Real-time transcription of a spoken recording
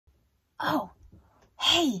Oh,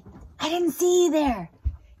 hey, I didn't see you there.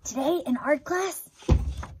 Today in art class,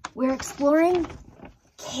 we're exploring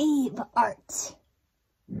cave art.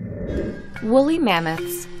 Woolly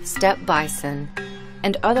mammoths, steppe bison,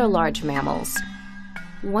 and other large mammals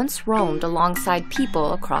once roamed alongside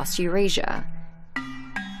people across Eurasia.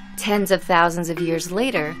 Tens of thousands of years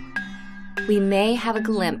later, we may have a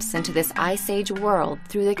glimpse into this Ice Age world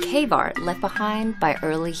through the cave art left behind by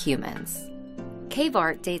early humans. Cave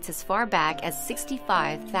art dates as far back as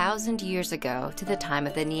 65,000 years ago to the time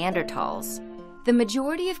of the Neanderthals. The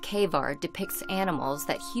majority of cave art depicts animals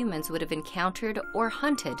that humans would have encountered or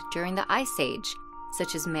hunted during the Ice Age,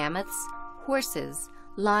 such as mammoths, horses,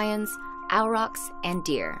 lions, aurochs, and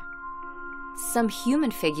deer. Some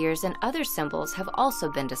human figures and other symbols have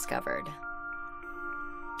also been discovered.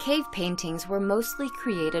 Cave paintings were mostly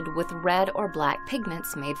created with red or black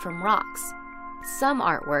pigments made from rocks. Some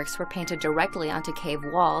artworks were painted directly onto cave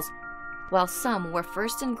walls, while some were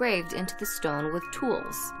first engraved into the stone with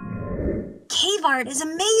tools. Cave art is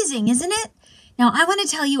amazing, isn't it? Now, I want to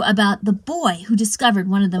tell you about the boy who discovered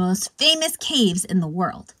one of the most famous caves in the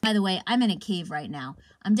world. By the way, I'm in a cave right now.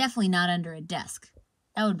 I'm definitely not under a desk.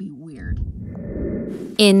 That would be weird.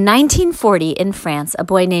 In 1940 in France, a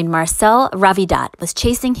boy named Marcel Ravidat was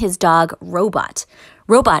chasing his dog Robot.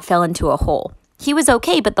 Robot fell into a hole. He was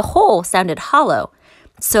okay, but the hole sounded hollow.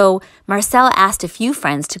 So Marcel asked a few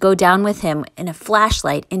friends to go down with him in a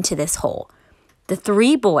flashlight into this hole. The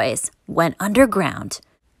three boys went underground,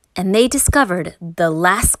 and they discovered the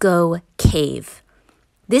Lascaux Cave.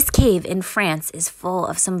 This cave in France is full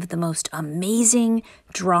of some of the most amazing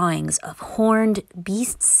drawings of horned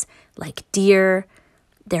beasts like deer.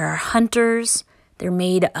 There are hunters. They're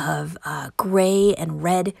made of gray and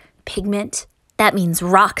red pigment. That means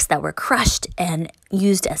rocks that were crushed and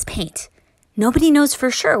used as paint. Nobody knows for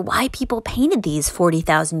sure why people painted these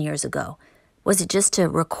 40,000 years ago. Was it just to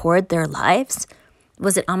record their lives?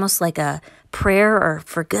 Was it almost like a prayer or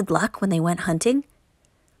for good luck when they went hunting?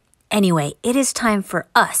 Anyway, it is time for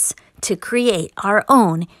us to create our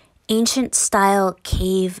own ancient-style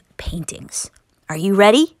cave paintings. Are you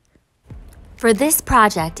ready? For this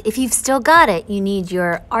project, if you've still got it, you need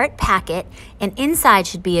your art packet, and inside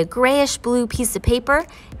should be a grayish-blue piece of paper,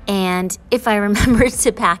 and if I remember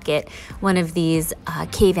to pack it, one of these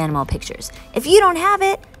cave animal pictures. If you don't have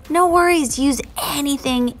it, no worries, use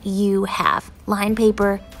anything you have. Line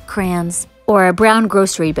paper, crayons, or a brown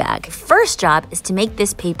grocery bag. First job is to make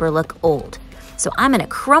this paper look old. So I'm gonna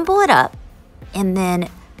crumple it up and then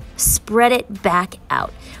spread it back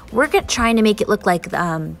out. We're trying to make it look like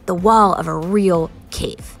the wall of a real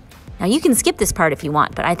cave. Now you can skip this part if you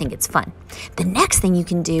want, but I think it's fun. The next thing you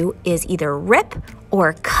can do is either rip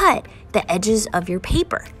or cut the edges of your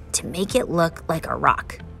paper to make it look like a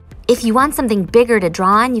rock. If you want something bigger to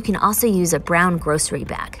draw on, you can also use a brown grocery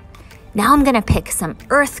bag. Now I'm gonna pick some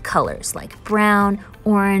earth colors like brown,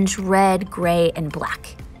 orange, red, gray, and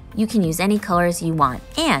black. You can use any colors you want,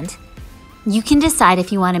 and you can decide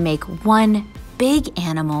if you want to make one big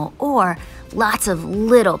animal or lots of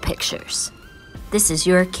little pictures. This is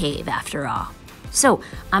your cave after all. So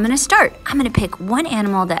I'm gonna start. I'm gonna pick one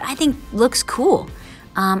animal that I think looks cool.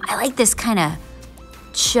 I like this kind of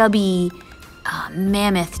chubby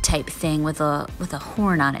mammoth type thing with a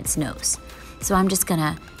horn on its nose. So I'm just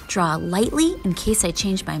gonna draw lightly in case I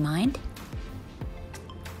change my mind.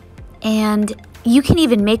 And you can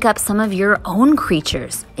even make up some of your own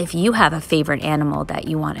creatures if you have a favorite animal that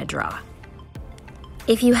you want to draw.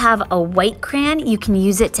 If you have a white crayon, you can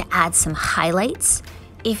use it to add some highlights.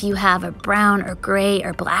 If you have a brown or gray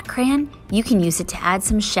or black crayon, you can use it to add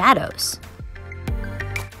some shadows.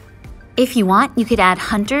 If you want, you could add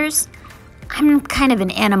hunters. I'm kind of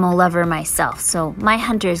an animal lover myself, so my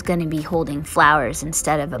hunter is going to be holding flowers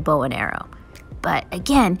instead of a bow and arrow. But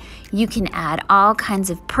again, you can add all kinds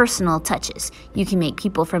of personal touches. You can make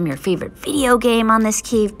people from your favorite video game on this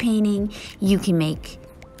cave painting. You can make,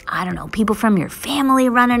 I don't know, people from your family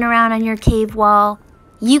running around on your cave wall.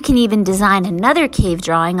 You can even design another cave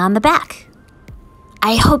drawing on the back.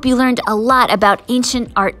 I hope you learned a lot about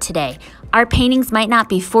ancient art today. Our paintings might not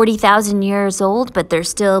be 40,000 years old, but they're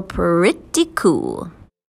still pretty cool.